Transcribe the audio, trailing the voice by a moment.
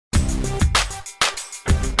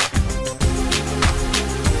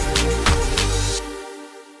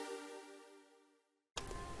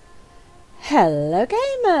Hello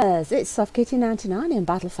gamers, it's SoftKitty99 in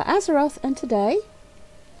Battle for Azeroth, and today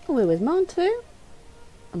we're with Montu,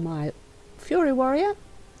 my Fury Warrior,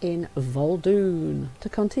 in Vol'Dun to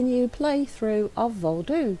continue playthrough of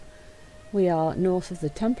Vol'Dun. We are north of the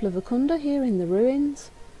Temple of Vol'Dun here in the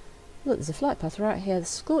ruins. Look, there's a flight path right here, the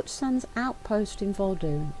Scorched Sands outpost in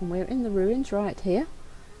Vol'Dun, and we're in the ruins right here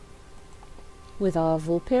with our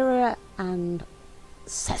Vulpyria and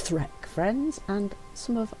Sethrek friends and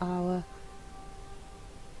some of our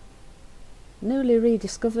newly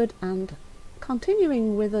rediscovered and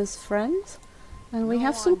continuing with us friends, and we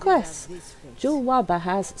have some quests. Jul Wabba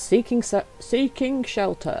has seeking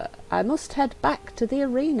shelter. I must head back to the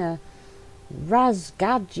arena.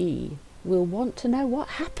 Razgadji will want to know what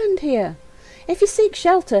happened here. If you seek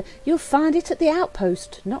shelter, you'll find it at the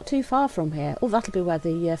outpost, not too far from here. Oh, that'll be where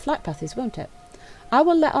the flight path is, won't it? I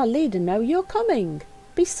will let our leader know you're coming.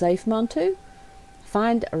 Be safe, Montu.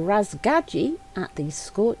 Find Razgadji at the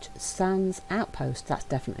Scorched Sands outpost. That's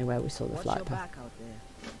definitely where we saw the flight path.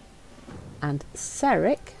 And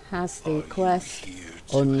Sethrek has the quest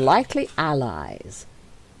Unlikely Allies.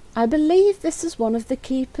 I believe this is one of the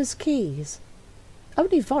Keeper's keys.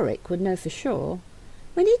 Only Vorik would know for sure.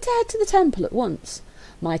 We need to head to the temple at once.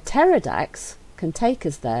 My pterodax can take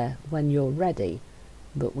us there when you're ready,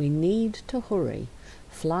 but we need to hurry.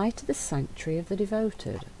 Fly to the Sanctuary of the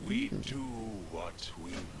Devoted. We do what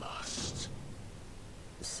we must.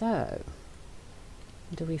 So,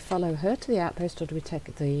 do we follow her to the outpost, or do we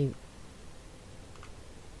take the...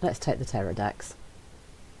 Let's take the pterodax.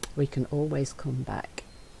 We can always come back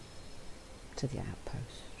to the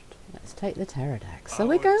outpost. Let's take the pterodax. So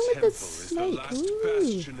we're going with the snake. Our temple is the last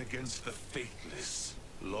bastion against the faithless.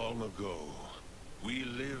 Long ago, we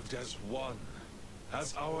lived as one,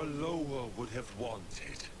 as our Loa would have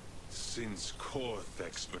wanted. Since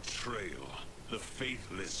Korthek's betrayal, the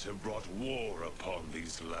faithless have brought war upon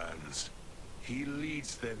these lands. He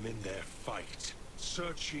leads them in their fight,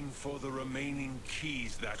 searching for the remaining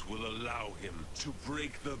keys that will allow him to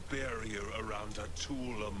break the barrier around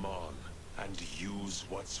Atul Aman and use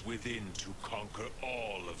what's within to conquer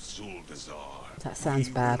all of Zuldazar. That sounds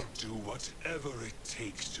bad. We will do whatever it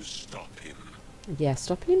takes to stop him. Yeah,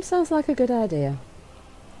 stopping him sounds like a good idea.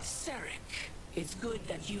 Sethrek, it's good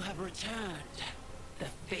that you have returned. The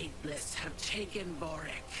faithless have taken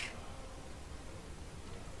Vorik.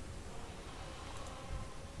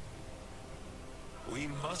 We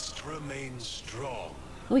must remain strong.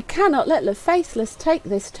 We cannot let the faithless take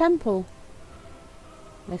this temple.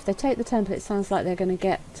 If they take the temple, it sounds like they're going to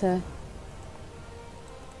get...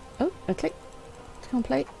 Oh, a click to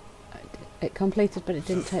complete. It completed, but it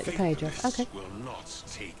didn't take the page off. Okay. Will not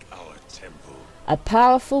take our temple. A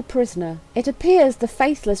powerful prisoner. It appears the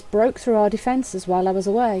faithless broke through our defences while I was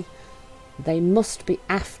away. They must be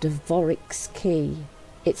after Vorik's key.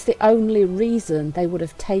 It's the only reason they would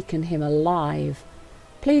have taken him alive.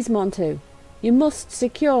 Please, Montu, you must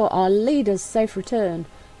secure our leader's safe return.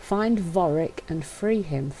 Find Vorik and free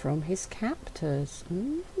him from his captors.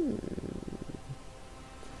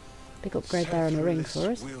 Big upgrade there on a ring for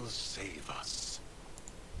us. Will save us.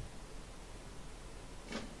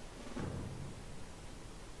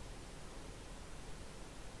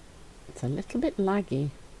 It's a little bit laggy.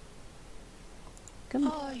 Come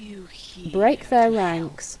on. Are you here? Break their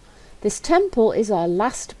ranks. This temple is our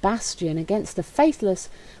last bastion against the faithless.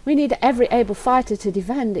 We need every able fighter to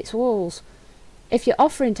defend its walls. If you're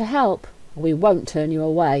offering to help, we won't turn you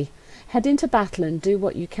away. Head into battle and do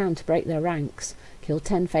what you can to break their ranks. Kill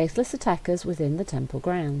 10 faithless attackers within the temple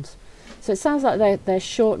grounds. So it sounds like they're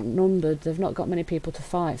short-numbered. They've not got many people to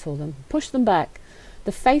fight for them. Push them back.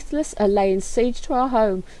 The faithless are laying siege to our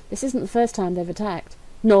home. This isn't the first time they've attacked.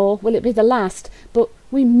 Nor will it be the last. But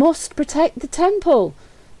we must protect the temple.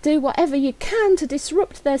 Do whatever you can to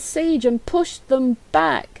disrupt their siege and push them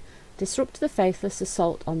back. Disrupt the faithless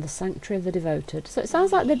assault on the Sanctuary of the Devoted. So it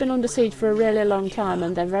sounds like they've been under siege for a really long time,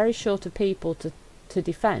 and they're very short of people to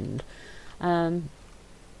defend. And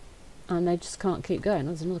they just can't keep going.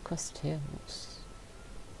 There's another quest here.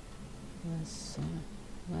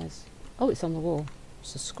 Where's... Oh, it's on the wall.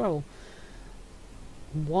 It's a scroll.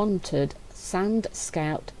 Wanted Sand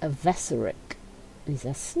Scout Veseric. He's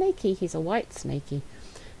a snaky. He's a white snaky.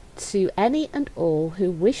 To any and all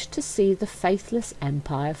who wish to see the faithless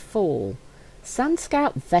empire fall. Sand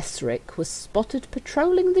Scout Veseric was spotted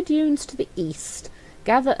patrolling the dunes to the east.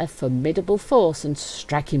 Gather a formidable force and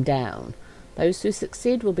strike him down. Those who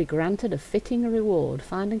succeed will be granted a fitting reward.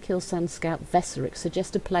 Find and kill Sand Scout Veseric.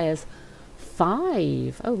 Suggested players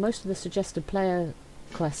 5. Oh, most of the suggested player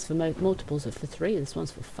quests for multiples are for 3. This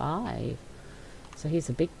one's for 5. So he's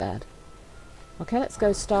a big bad. Okay, let's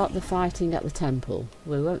go start the fighting at the temple.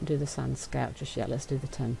 We won't do the sand scout just yet. Let's do the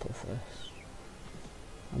temple first.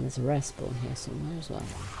 And there's a rare spawn here somewhere as well.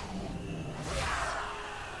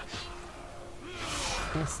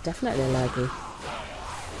 Yes, definitely laggy.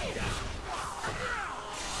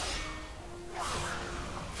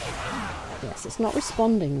 Yes, it's not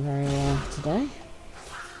responding very well today.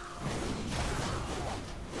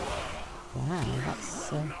 Wow,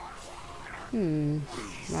 that's...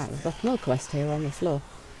 Right, we've got another quest here on the floor.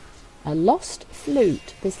 A lost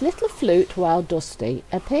flute. This little flute, while dusty,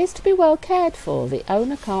 appears to be well cared for. The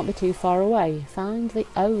owner can't be too far away. Find the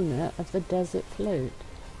owner of the desert flute.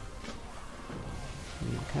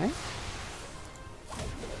 Okay.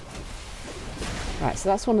 Right, so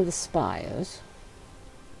that's one of the spires.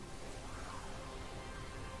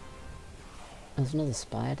 There's another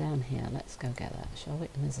spire down here. Let's go get that, shall we?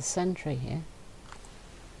 And there's a sentry here.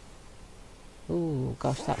 Ooh,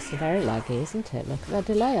 gosh, that's very laggy, isn't it? Look at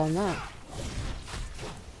the delay on that.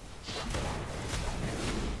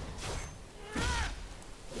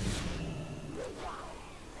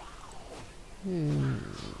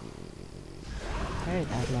 Very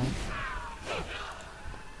bad lag.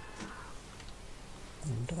 I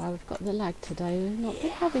wonder why we've got the lag today. We've not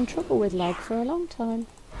been having trouble with lag for a long time.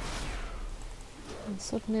 And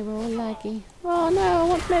suddenly we're all laggy. Oh no, I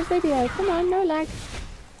want to make video. Come on, no lag.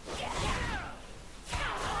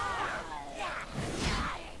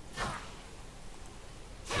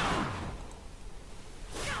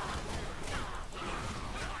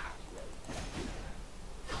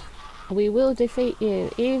 We will defeat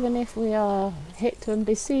you, even if we are hit and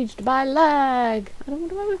besieged by lag. I don't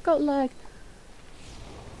wonder why we've got lag.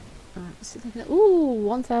 Right, what's it thinking? Ooh,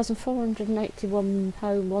 1,481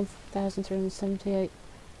 home, 1,378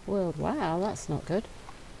 world. Wow, that's not good.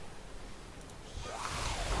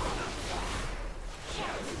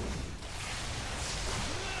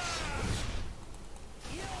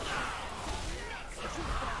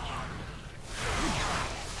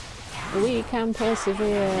 We can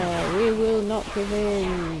persevere. We will not give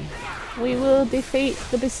in. We will defeat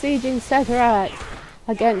the besieging Sethrek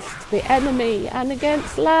against the enemy and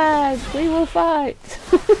against lag. We will fight.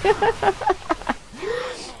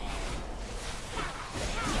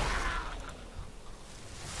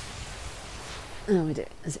 Oh, we do.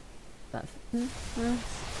 Is it that? Well,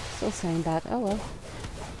 still saying bad. Oh well.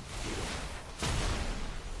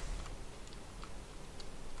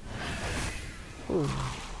 Ooh.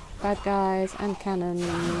 Bad guys and cannons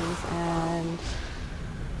and...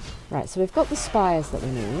 Right, so we've got the spires that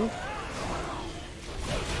we need.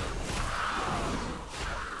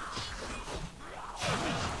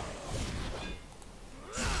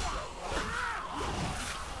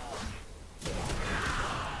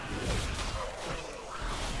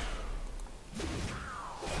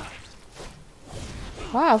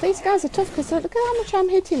 Wow, these guys are tough because look at how much I'm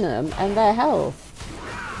hitting them and their health.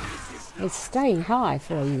 It's staying high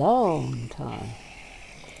for a long time.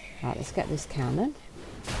 Right, let's get this cannon.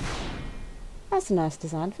 That's a nice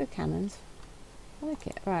design for cannons. I like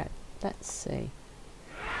it. Right, let's see.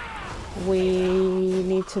 We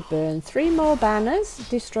need to burn 3 more banners,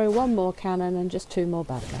 destroy 1 more cannon and just 2 more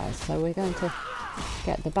bad guys. So we're going to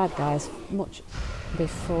get the bad guys much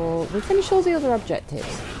before we finish all the other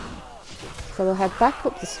objectives. So we'll head back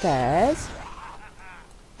up the stairs.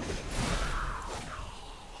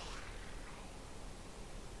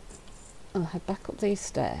 I'll head back up these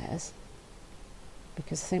stairs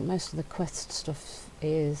because I think most of the quest stuff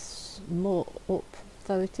is more up,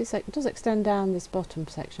 though it does extend down this bottom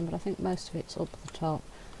section, but I think most of it's up the top.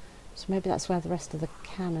 So maybe that's where the rest of the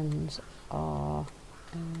cannons are.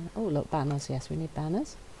 Oh look, banners, yes, we need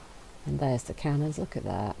banners. And there's the cannons, look at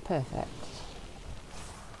that, perfect.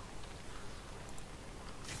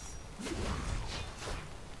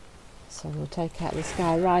 So we'll take out this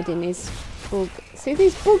guy riding his bug. See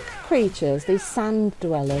these bug creatures, these sand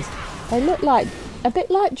dwellers? They look like a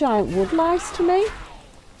bit like giant wood lice to me.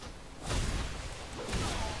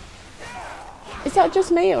 Is that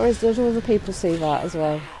just me, or do other people see that as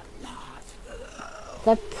well?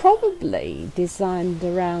 They're probably designed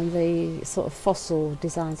around the sort of fossil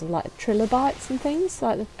designs of like trilobites and things,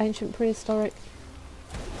 like the ancient prehistoric.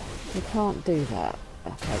 You can't do that.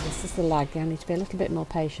 Okay, this is the lag. I need to be a little bit more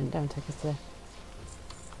patient, don't I? Because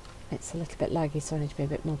it's a little bit laggy, so I need to be a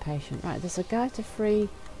bit more patient. Right, there's a guy to free.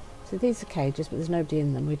 So these are cages, but there's nobody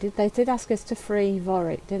in them. They did ask us to free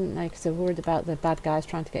Vorik, didn't they? Because they're worried about the bad guys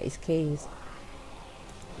trying to get his keys.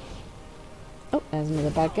 Oh, there's another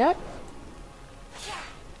bad guy.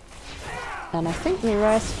 And I think the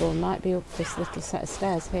rare spawn might be up this little set of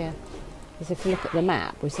stairs here. Because if you look at the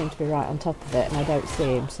map, we seem to be right on top of it, and I don't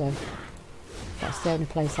see him, so... That's the only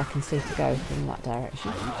place I can see to go in that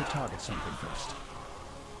direction. I need to target something first.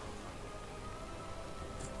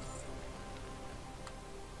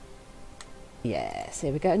 Yes,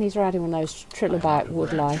 here we go. And he's riding one of those trilobite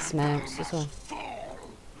wood lice mounts as well.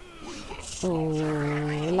 Oh,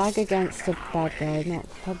 lag against the bad guy.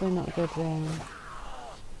 Probably not good.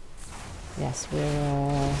 Yes,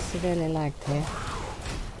 we're severely lagged here.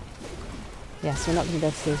 Yes, we're not going to be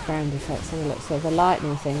able to see his ground effects. Have a look. So the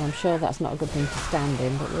lightning thing, I'm sure that's not a good thing to stand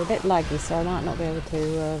in, but we're a bit laggy, so I might not be able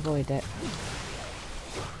to avoid it.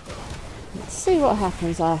 Let's see what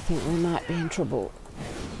happens. I think we might be in trouble.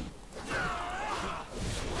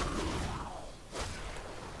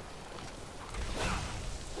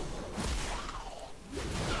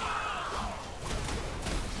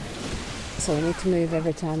 So we need to move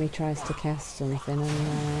every time he tries to cast something,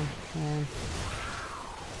 and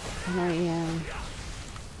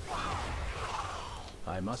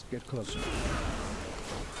I must get closer.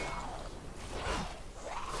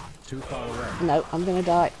 Too far away. no, I'm gonna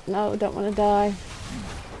die. No, I don't want to die.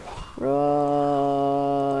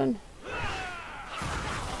 Run!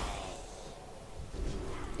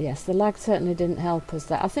 Yes, the lag certainly didn't help us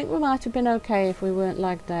there. I think we might have been okay if we weren't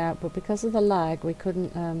lagged out, but because of the lag, we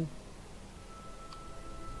couldn't.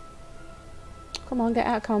 Come on, get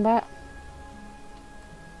out of combat.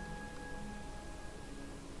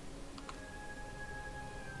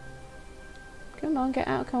 Come on, get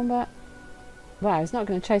out of combat. Wow, he's not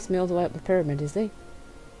going to chase me all the way up the pyramid, is he?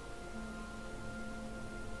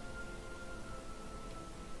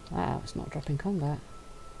 Wow, it's not dropping combat.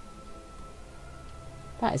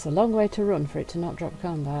 That is a long way to run for it to not drop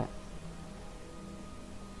combat.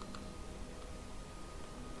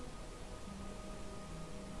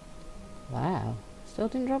 Wow, still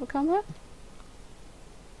didn't drop a combat?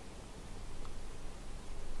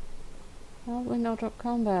 Why have we not dropped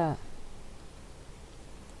combat?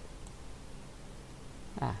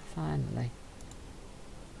 Ah, finally.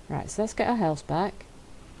 Right, so let's get our health back.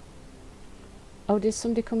 Oh, did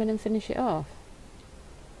somebody come in and finish it off?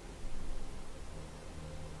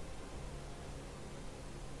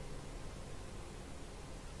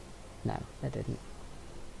 No, they didn't.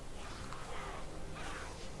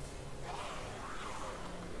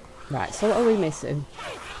 Right, so what are we missing?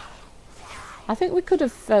 I think we could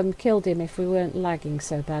have killed him if we weren't lagging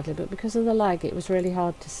so badly, but because of the lag it was really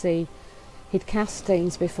hard to see. He'd cast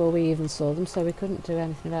things before we even saw them, so we couldn't do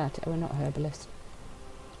anything about it. Oh, we're not herbalist.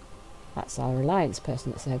 That's our alliance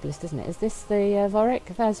person that's herbalist, isn't it? Is this the Vorik?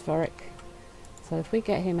 There's Vorik. So if we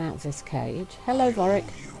get him out of this cage... Hello, Vorik.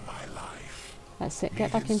 That's it,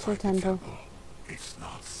 get back into the temple. It's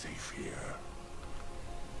not safe here.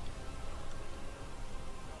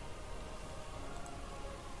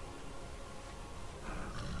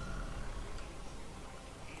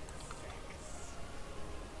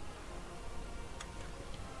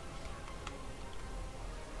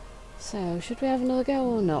 So, should we have another go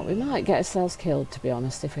or not? We might get ourselves killed, to be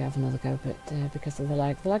honest, if we have another go, but because of the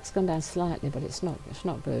lag. The lag's gone down slightly, but it's not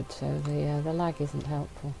good, so the lag isn't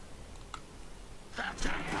helpful. The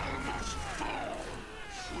temple must fall.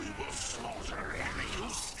 We will slaughter any who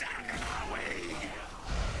stand in our way.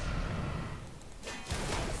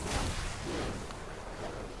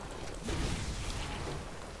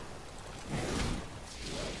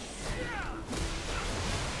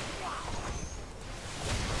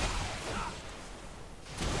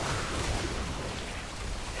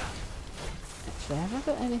 Actually, have I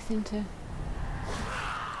got anything to...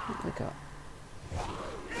 What have we got?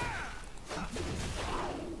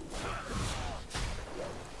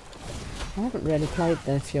 I haven't really played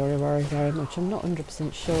the Fury Warrior very much. I'm not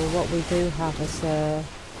 100% sure what we do have as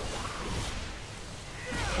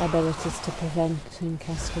abilities to prevent him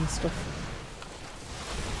casting stuff.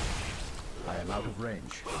 I am out of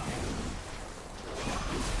range.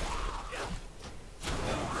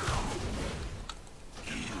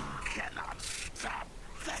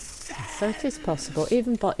 So it is possible,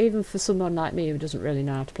 even for someone like me who doesn't really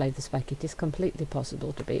know how to play the spec, it is completely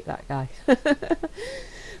possible to beat that guy.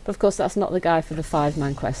 But of course that's not the guy for the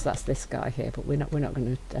 5-man quest, that's this guy here, but we're not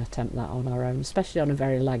going to attempt that on our own, especially on a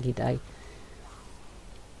very laggy day.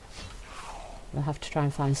 We'll have to try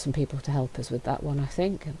and find some people to help us with that one, I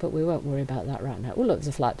think, but we won't worry about that right now. Oh look, there's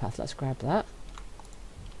a flight path, let's grab that.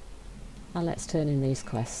 And let's turn in these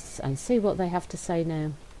quests and see what they have to say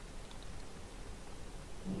now.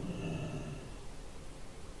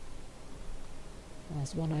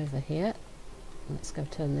 There's one over here. Let's go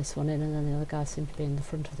turn this one in, and then the other guy seems to be in the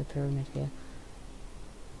front of the pyramid here.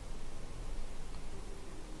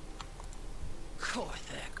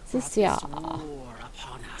 Korthek This brought this war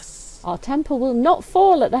upon us. Our temple will not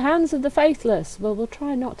fall at the hands of the faithless. Well, we'll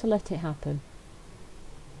try not to let it happen.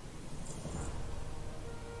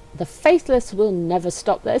 The faithless will never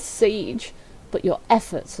stop their siege, but your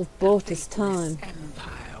efforts have bought us time.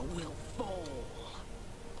 Empire will fall.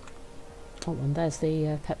 Oh, and there's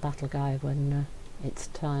the pet battle guy when it's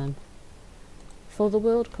time for the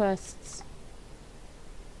world quests.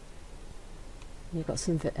 You've got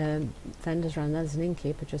some vendors around there. There's an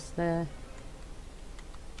innkeeper just there.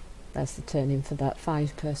 There's the turn-in for that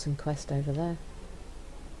 5-person quest over there.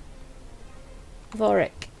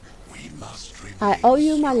 Vorik, I owe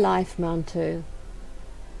you my life, Mantu.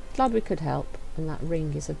 Glad we could help, and that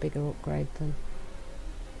ring is a bigger upgrade than...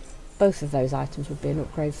 Both of those items would be an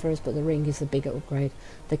upgrade for us, but the ring is the bigger upgrade.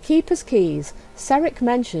 The Keeper's Keys. Sethrek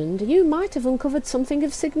mentioned you might have uncovered something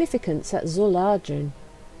of significance at Vol'Dun.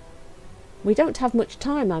 We don't have much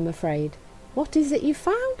time, I'm afraid. What is it you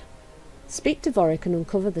found? Speak to Vorik and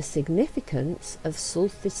uncover the significance of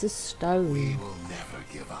Sulthis's stone. We will never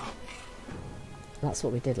give up. That's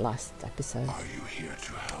what we did last episode. Are you here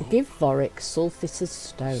to help? Give Vorik Sulthis's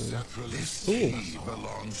stone. This key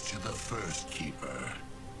belongs to the first keeper.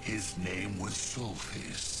 His name was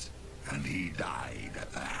Sulthis, and he died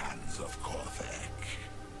at the hands of Korthek.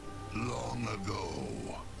 Long ago,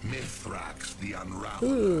 Mithrax the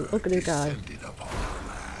Unraveler descended upon our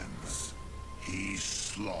lands. He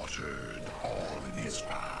slaughtered all in his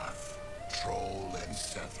path, Troll and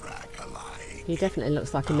Sethrek alike. He definitely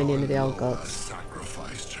looks like a minion of the old Loa gods.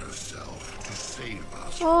 sacrificed herself to save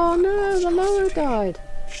us. Oh no, the Loa died.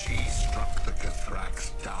 She struck the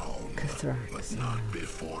Cathrax down, Cathrax, but not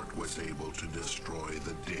before it was able to destroy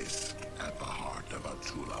the disc at the heart of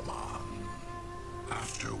Atulaman.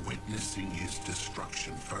 After witnessing his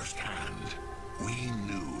destruction firsthand, we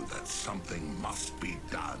knew that something must be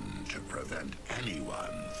done to prevent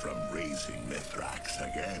anyone from raising Mithrax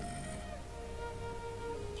again.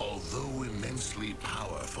 Although immensely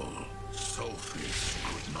powerful, Sulthis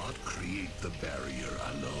could not create the barrier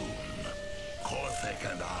alone.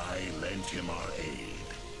 Korthek and I lent him our aid,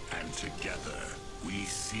 and together we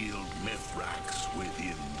sealed Mithrax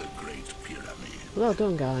within the Great Pyramid. Well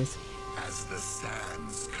done, guys. As the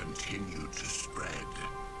sands continued to spread,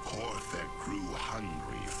 Korthek grew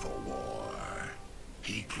hungry for war.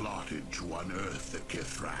 He plotted to unearth the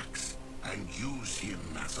Kithrax and use him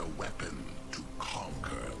as a weapon to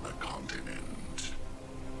conquer the continent.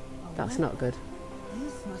 That's not good.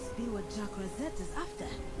 This must be what Jack Rosette is after.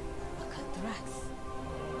 A Cathrax.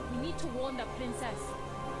 We need to warn the princess.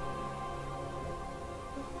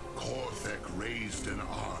 Korthek raised an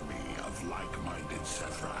army of like-minded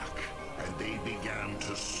Sethrek, and they began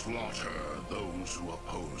to slaughter those who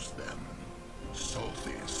opposed them.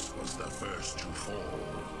 Sulthis was the first to fall,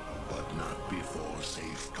 but not before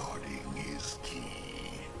safeguarding his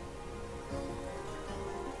key.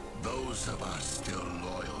 Those of us still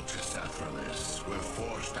loyal to Sethrek were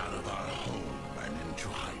forced out of our home and into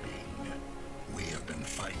hiding. We have been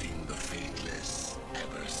fighting the Faithless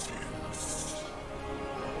ever since.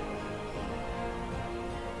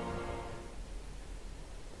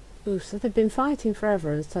 Ooh, so they've been fighting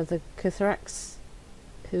forever, and so the Cathrax,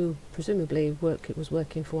 who presumably was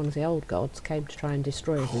working for one of the old gods, came to try and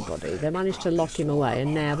destroy everybody. They managed to lock him away,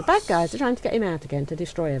 and now the bad guys are trying to get him out again to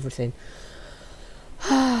destroy everything.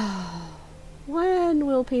 When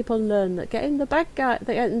will people learn that getting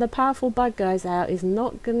the powerful bad guys out is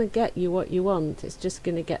not going to get you what you want? It's just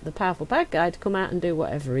going to get the powerful bad guy to come out and do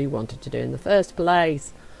whatever he wanted to do in the first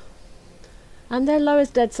place. And their Loa's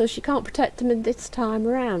dead, so she can't protect them this time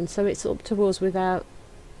around. So it's up to us without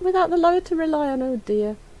the Loa to rely on. Oh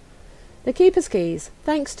dear. The Keeper's Keys.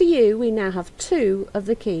 Thanks to you, we now have 2 of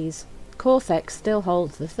the keys. Korthek still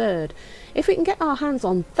holds the 3rd. If we can get our hands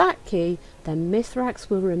on that key, then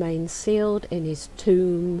Mithrax will remain sealed in his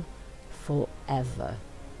tomb forever.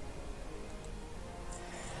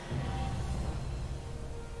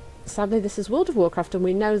 Sadly, this is World of Warcraft, and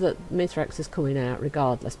we know that Mithrax is coming out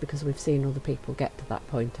regardless because we've seen other people get to that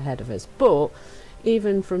point ahead of us. But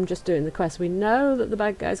even from just doing the quest, we know that the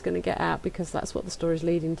bad guy's going to get out because that's what the story's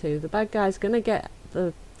leading to. The bad guy's going to get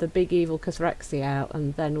the big evil Cathraxi out,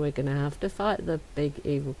 and then we're going to have to fight the big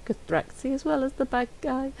evil Cathraxi as well as the bad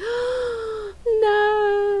guy.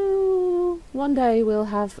 No! One day we'll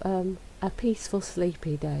have a peaceful,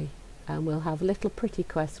 sleepy day, and we'll have little pretty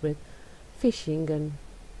quests with fishing and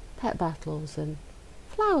pet battles and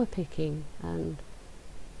flower picking and...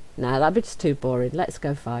 No, that'd be just too boring. Let's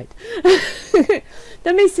go fight. The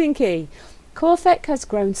missing key. Korthek has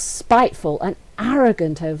grown spiteful and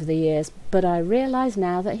arrogant over the years, but I realise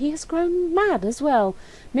now that he has grown mad as well.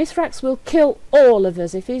 Mithrax will kill all of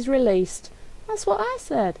us if he's released. That's what I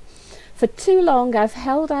said. For too long I've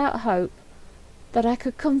held out hope that I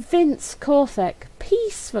could convince Korthek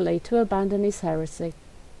peacefully to abandon his heresy.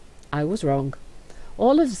 I was wrong.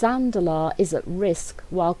 All of Zandalar is at risk,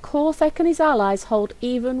 while Korthek and his allies hold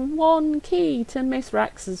even one key to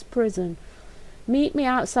Mithrax's prison. Meet me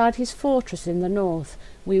outside his fortress in the north.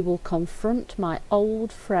 We will confront my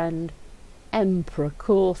old friend, Emperor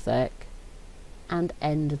Korthek, and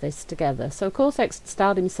end this together. So Korthek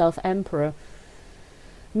styled himself Emperor.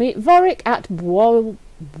 Meet Vorik at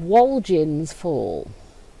Vol'Dun's Fall,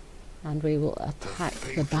 and we will attack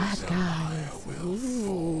the bad guys.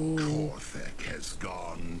 Korthek has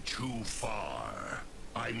gone too far.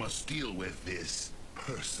 I must deal with this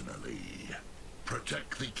personally.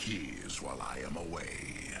 Protect the keys while I am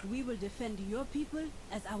away. We will defend your people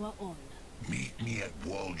as our own. Meet me at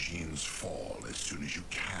Vol'Dun's Fall as soon as you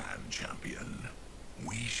can, champion.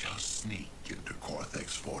 We shall sneak into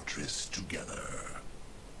Korthek's fortress together.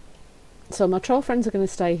 So my troll friends are going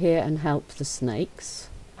to stay here and help the snakes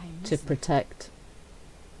to protect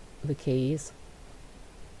the keys.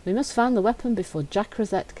 We must find the weapon before Jack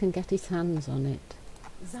Rosette can get his hands on it.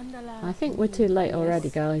 I think we're too late already,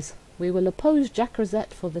 guys. We will oppose Jack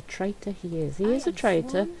Rosette for the traitor he is. He is a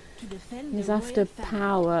traitor. He's after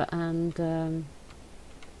power, and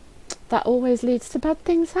that always leads to bad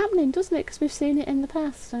things happening, doesn't it? Because we've seen it in the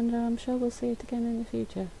past, and I'm sure we'll see it again in the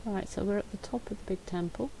future. Right, so we're at the top of the big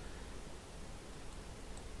temple.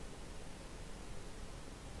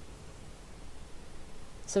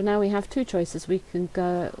 So now we have two choices. We can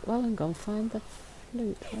go, well, and go and find the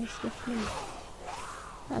flute. Where's the flute?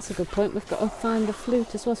 That's a good point. We've got to find the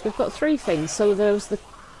flute as well. So we've got three things. So there was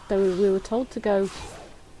we were told to go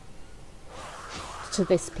to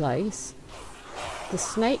this place. The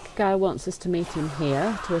snake guy wants us to meet him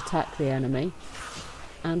here to attack the enemy.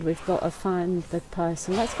 And we've got to find the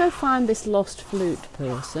person. Let's go find this lost flute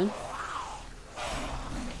person.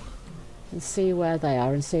 And see where they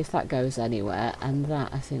are and see if that goes anywhere, and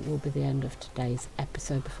that I think will be the end of today's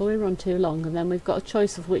episode before we run too long. And then we've got a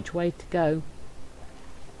choice of which way to go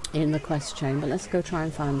in the quest chain, but let's go try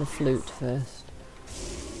and find the flute first.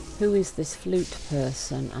 Who is this flute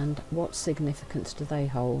person and what significance do they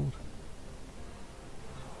hold?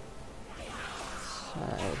 So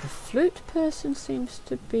the flute person seems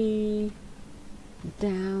to be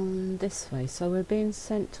down this way, so we're being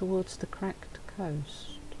sent towards the cracked coast.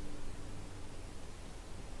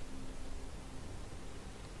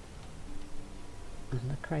 And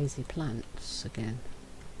the crazy plants again.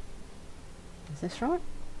 Is this right?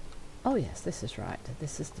 Oh yes, this is right.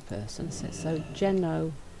 This is the person. So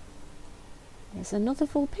Geno. There's another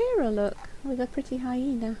Vulpera, look, with a pretty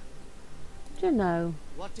hyena. Geno.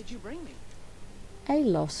 What did you bring me? A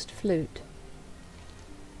lost flute.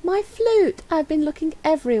 My flute! I've been looking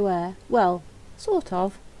everywhere. Well, sort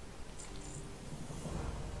of.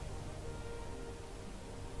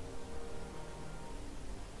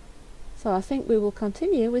 So I think we will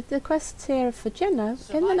continue with the quests here for Geno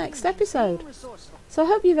in the next episode. So I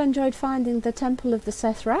hope you've enjoyed finding the Temple of the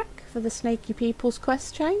Sethrek for the Snaky People's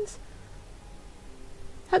quest chains.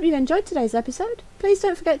 Hope you've enjoyed today's episode. Please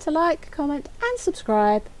don't forget to like, comment and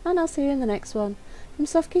subscribe, and I'll see you in the next one. From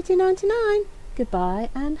SoftKitty99, goodbye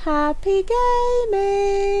and happy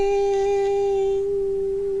gaming!